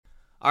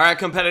All right,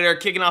 competitor,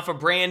 kicking off a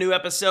brand new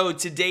episode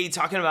today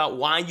talking about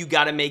why you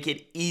got to make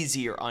it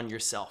easier on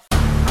yourself.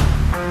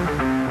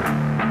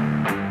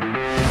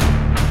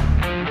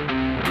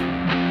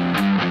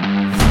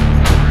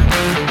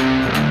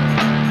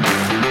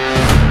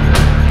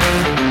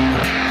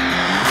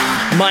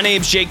 My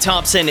name's Jake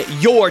Thompson,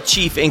 your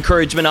Chief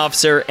Encouragement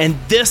Officer, and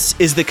this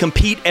is the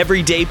Compete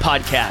Every Day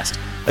podcast,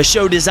 a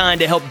show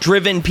designed to help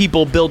driven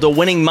people build a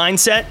winning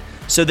mindset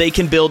so they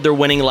can build their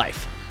winning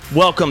life.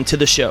 Welcome to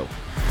the show.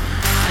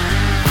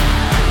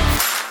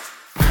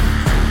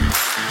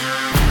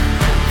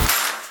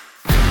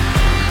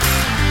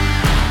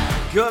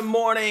 Good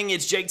morning,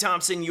 it's Jake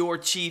Thompson, your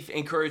Chief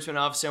Encouragement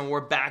Officer, and we're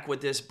back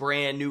with this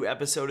brand new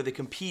episode of the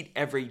Compete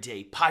Every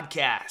Day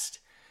podcast.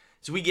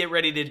 As we get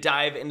ready to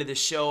dive into the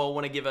show, I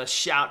want to give a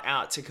shout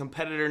out to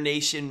Competitor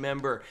Nation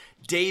member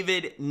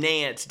David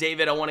Nance.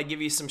 David, I want to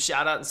give you some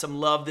shout out and some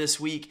love this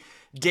week.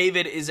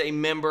 David is a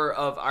member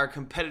of our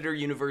Competitor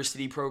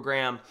University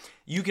program.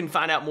 You can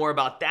find out more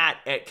about that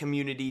at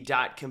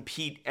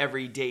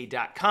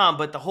community.competeeveryday.com,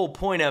 but the whole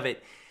point of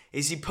it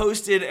is he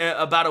posted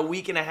about a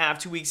week and a half,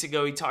 2 weeks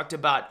ago, he talked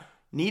about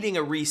needing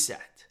a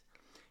reset.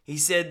 He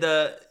said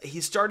he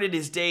started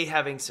his day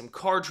having some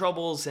car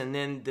troubles and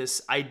then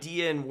this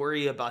idea and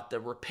worry about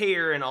the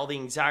repair and all the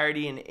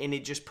anxiety, and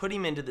it just put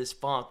him into this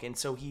funk. And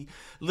so he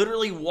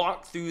literally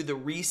walked through the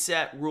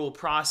reset rule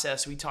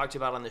process we talked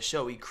about on the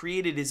show. He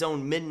created his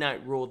own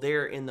midnight rule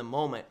there in the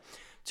moment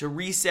to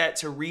reset,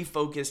 to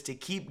refocus, to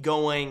keep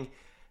going.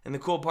 And the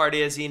cool part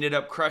is he ended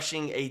up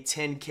crushing a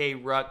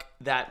 10K ruck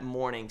that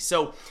morning.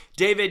 So,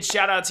 David,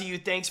 shout out to you.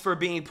 Thanks for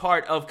being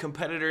part of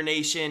Competitor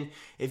Nation.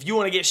 If you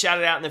want to get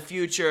shouted out in the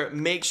future,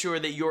 make sure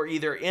that you're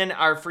either in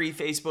our free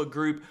Facebook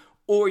group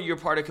or you're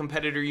part of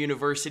Competitor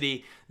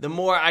University. The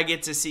more I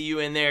get to see you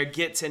in there,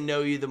 get to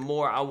know you, the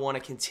more I want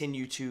to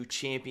continue to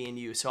champion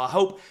you. So I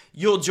hope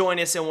you'll join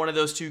us in one of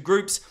those two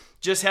groups.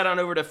 Just head on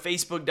over to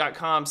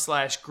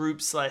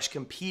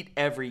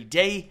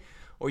facebook.com/group/competeeveryday.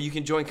 Or you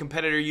can join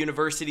Competitor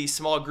University's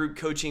small group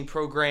coaching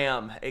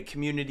program at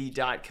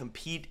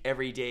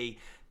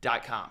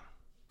community.competeeveryday.com.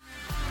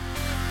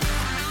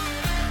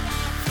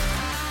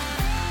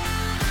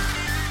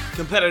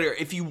 Competitor,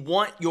 if you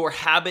want your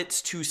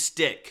habits to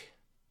stick,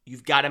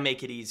 you've got to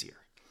make it easier.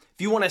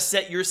 If you want to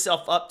set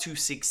yourself up to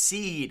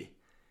succeed,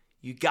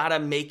 you got to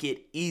make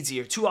it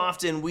easier. Too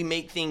often we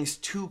make things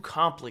too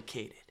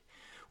complicated.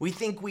 We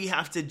think we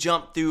have to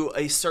jump through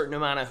a certain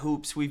amount of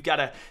hoops. We've got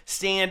to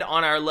stand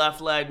on our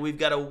left leg. We've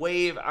got to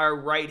wave our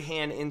right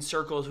hand in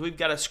circles. We've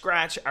got to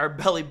scratch our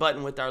belly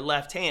button with our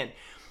left hand.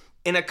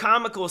 In a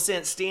comical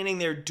sense, standing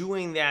there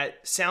doing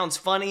that sounds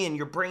funny and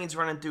your brain's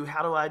running through,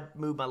 how do I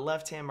move my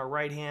left hand, my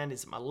right hand?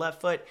 Is it my left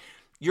foot?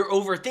 You're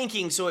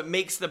overthinking, so it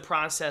makes the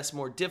process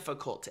more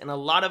difficult. And a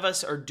lot of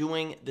us are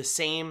doing the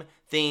same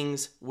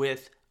things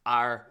with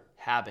our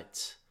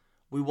habits.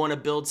 We want to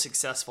build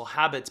successful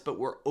habits, but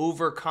we're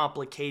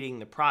overcomplicating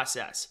the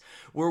process.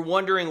 We're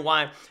wondering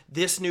why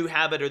this new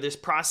habit or this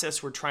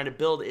process we're trying to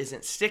build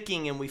isn't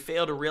sticking, and we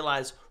fail to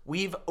realize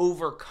we've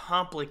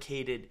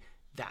overcomplicated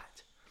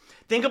that.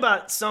 Think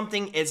about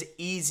something as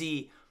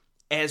easy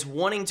as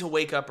wanting to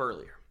wake up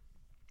earlier.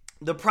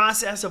 The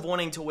process of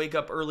wanting to wake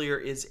up earlier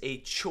is a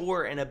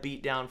chore and a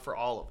beatdown for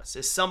all of us.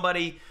 As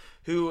somebody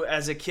who,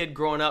 as a kid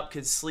growing up,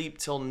 could sleep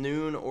till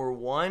noon or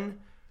 1,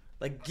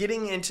 like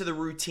getting into the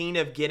routine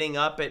of getting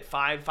up at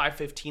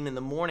 5:15 in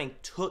the morning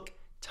took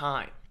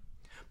time.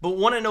 But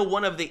want to know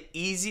one of the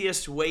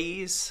easiest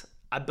ways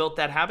I built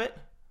that habit?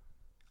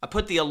 I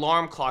put the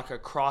alarm clock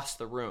across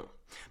the room.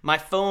 My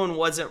phone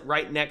wasn't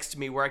right next to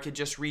me where I could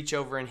just reach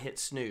over and hit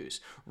snooze,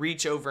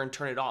 reach over and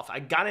turn it off. I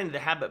got into the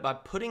habit by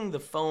putting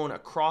the phone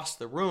across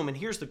the room. And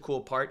here's the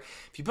cool part.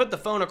 If you put the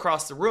phone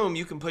across the room,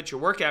 you can put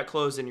your workout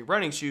clothes and your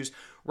running shoes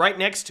right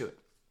next to it.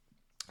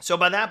 So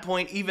by that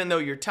point, even though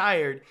you're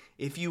tired,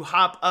 if you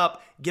hop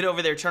up, get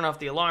over there, turn off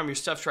the alarm, your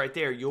stuff's right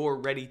there, you're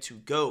ready to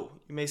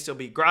go. You may still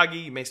be groggy,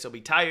 you may still be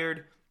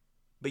tired,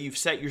 but you've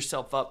set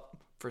yourself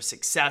up for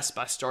success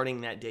by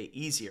starting that day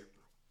easier.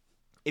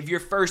 If your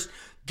first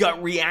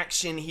gut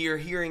reaction here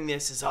hearing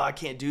this is, I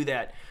can't do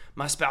that.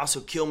 My spouse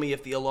will kill me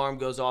if the alarm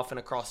goes off and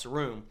across the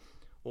room.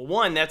 Well,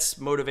 one, that's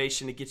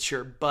motivation to get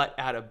your butt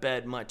out of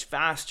bed much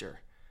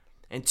faster.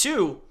 And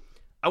two,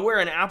 I wear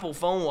an Apple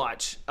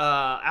Watch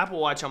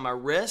on my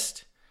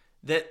wrist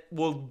that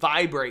will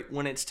vibrate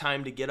when it's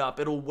time to get up.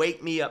 It'll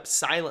wake me up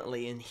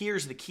silently. And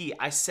here's the key.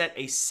 I set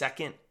a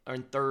second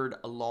and third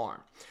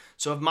alarm.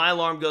 So if my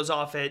alarm goes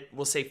off at,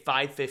 we'll say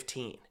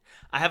 5:15,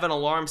 I have an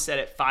alarm set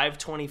at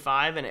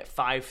 5:25 and at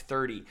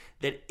 5:30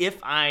 that if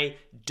I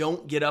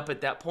don't get up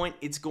at that point,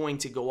 it's going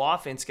to go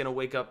off and it's going to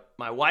wake up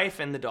my wife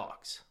and the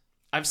dogs.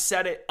 I've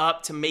set it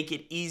up to make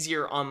it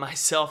easier on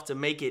myself, to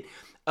make it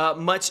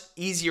much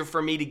easier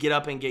for me to get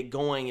up and get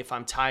going if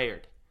I'm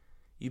tired.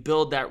 You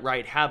build that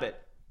right habit.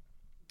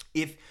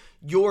 If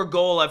your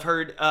goal, I've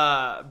heard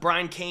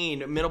Brian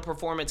Kane, mental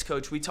performance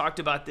coach, he talked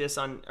about this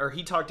in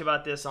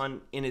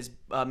his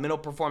mental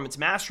performance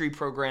mastery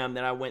program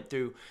that I went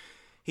through.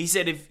 He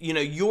said, if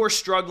you're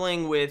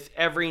struggling with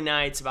every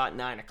night, it's about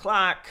 9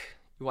 o'clock,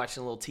 you're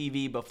watching a little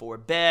TV before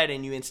bed,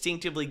 and you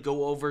instinctively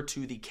go over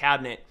to the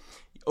cabinet.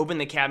 You open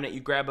the cabinet, you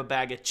grab a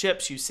bag of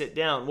chips, you sit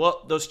down.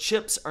 Well, those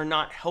chips are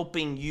not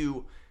helping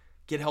you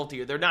get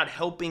healthier. They're not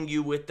helping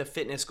you with the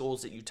fitness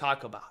goals that you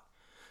talk about.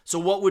 So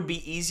what would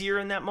be easier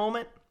in that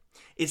moment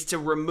is to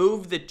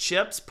remove the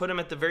chips, put them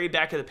at the very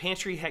back of the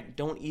pantry. Heck,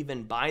 don't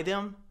even buy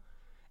them,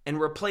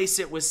 and replace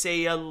it with,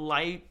 say, a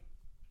light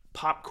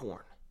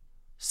popcorn.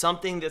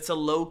 Something that's a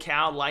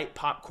low-cal, light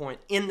popcorn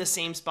in the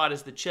same spot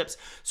as the chips.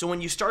 So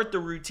when you start the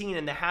routine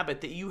and the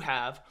habit that you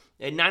have,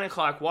 at 9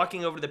 o'clock,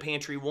 walking over to the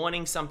pantry,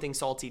 wanting something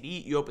salty to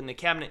eat, you open the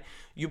cabinet,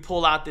 you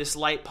pull out this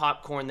light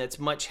popcorn that's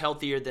much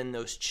healthier than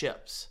those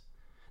chips.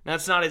 Now,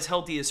 it's not as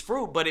healthy as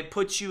fruit, but it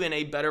puts you in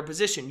a better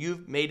position.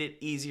 You've made it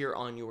easier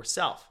on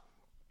yourself.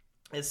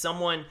 As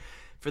someone,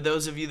 for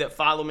those of you that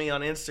follow me on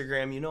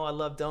Instagram, you know I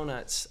love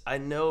donuts. I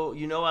know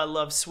I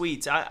love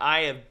sweets.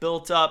 I have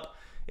built up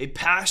a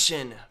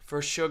passion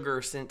for sugar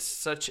since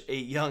such a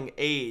young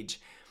age.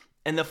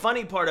 And the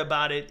funny part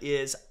about it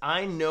is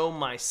I know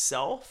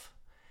myself.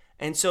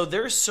 And so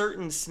there's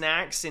certain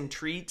snacks and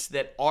treats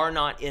that are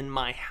not in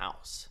my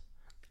house.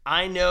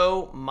 I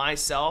know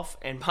myself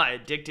and my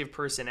addictive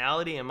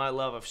personality and my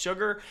love of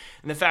sugar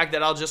and the fact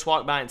that I'll just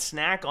walk by and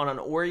snack on an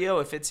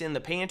Oreo if it's in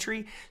the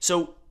pantry.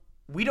 So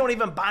we don't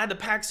even buy the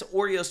packs of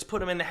Oreos to put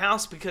them in the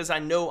house because I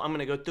know I'm going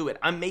to go through it.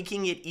 I'm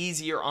making it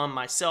easier on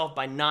myself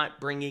by not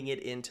bringing it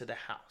into the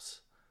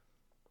house.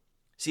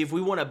 See, if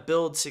we want to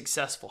build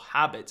successful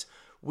habits,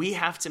 we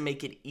have to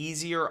make it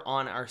easier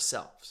on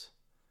ourselves.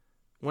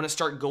 Want to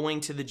start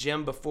going to the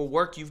gym before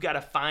work? You've got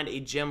to find a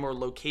gym or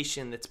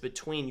location that's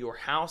between your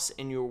house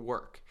and your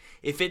work.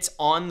 If it's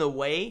on the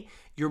way,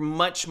 you're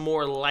much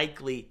more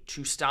likely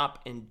to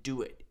stop and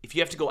do it. If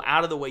you have to go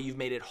out of the way, you've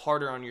made it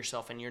harder on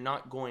yourself and you're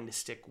not going to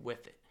stick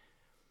with it.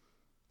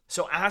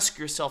 So ask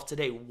yourself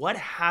today, what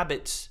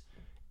habits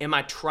am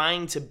I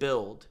trying to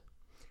build?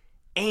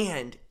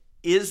 And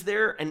is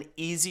there an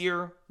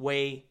easier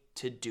way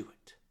to do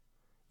it?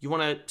 You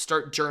want to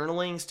start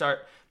journaling,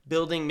 start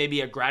building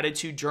maybe a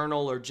gratitude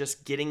journal or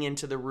just getting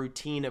into the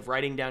routine of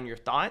writing down your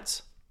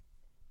thoughts?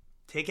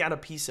 Take out a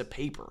piece of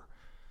paper.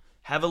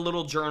 Have a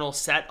little journal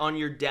set on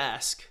your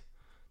desk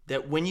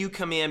that when you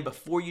come in,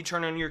 before you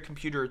turn on your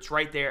computer, it's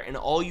right there, and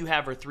all you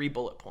have are 3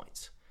 bullet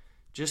points.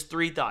 Just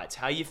 3 thoughts.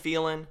 How you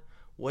feeling?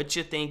 What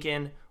you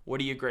thinking?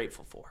 What are you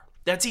grateful for?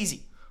 That's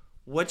easy.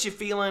 What you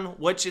feeling?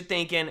 What you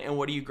thinking? And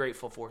what are you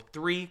grateful for?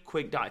 3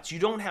 quick dots. You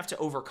don't have to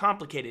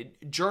overcomplicate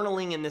it.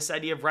 Journaling and this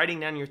idea of writing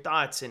down your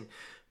thoughts and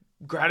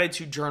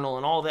gratitude journal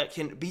and all that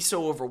can be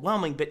so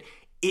overwhelming, but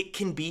it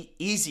can be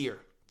easier.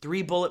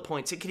 3 bullet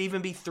points. It could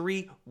even be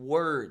 3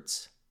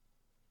 words.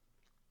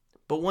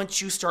 But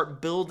once you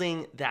start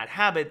building that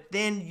habit,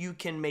 then you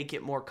can make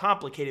it more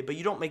complicated. But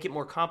you don't make it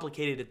more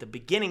complicated at the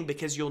beginning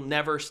because you'll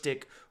never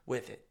stick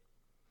with it.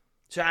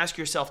 So ask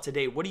yourself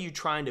today, what are you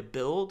trying to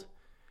build?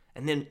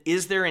 And then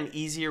is there an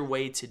easier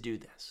way to do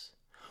this?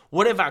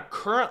 What have I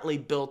currently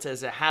built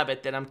as a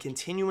habit that I'm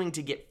continuing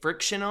to get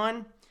friction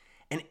on?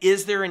 And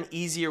is there an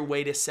easier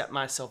way to set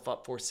myself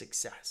up for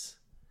success?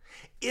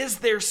 Is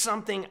there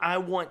something I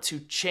want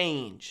to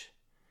change?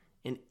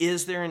 And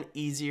is there an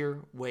easier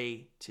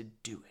way to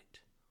do it?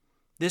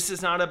 This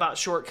is not about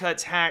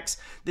shortcuts, hacks.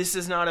 This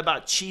is not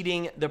about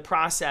cheating the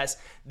process.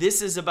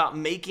 This is about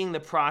making the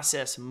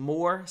process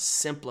more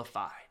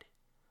simplified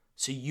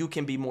so you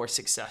can be more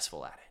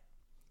successful at it.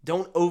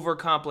 Don't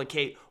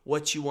overcomplicate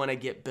what you want to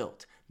get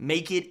built.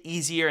 Make it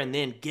easier and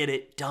then get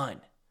it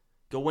done.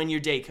 Go win your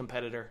day,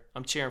 competitor.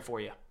 I'm cheering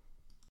for you.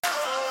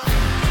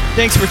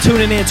 Thanks for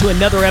tuning in to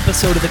another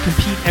episode of the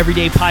Compete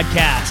Everyday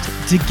podcast.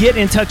 To get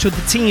in touch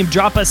with the team,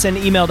 drop us an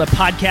email to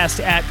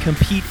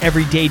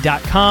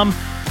podcast@competeeveryday.com.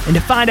 And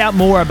to find out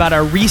more about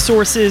our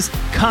resources,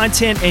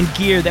 content, and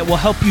gear that will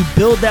help you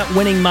build that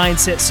winning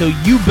mindset so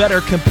you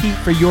better compete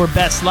for your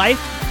best life,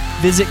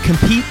 visit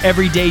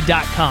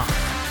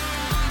CompeteEveryday.com.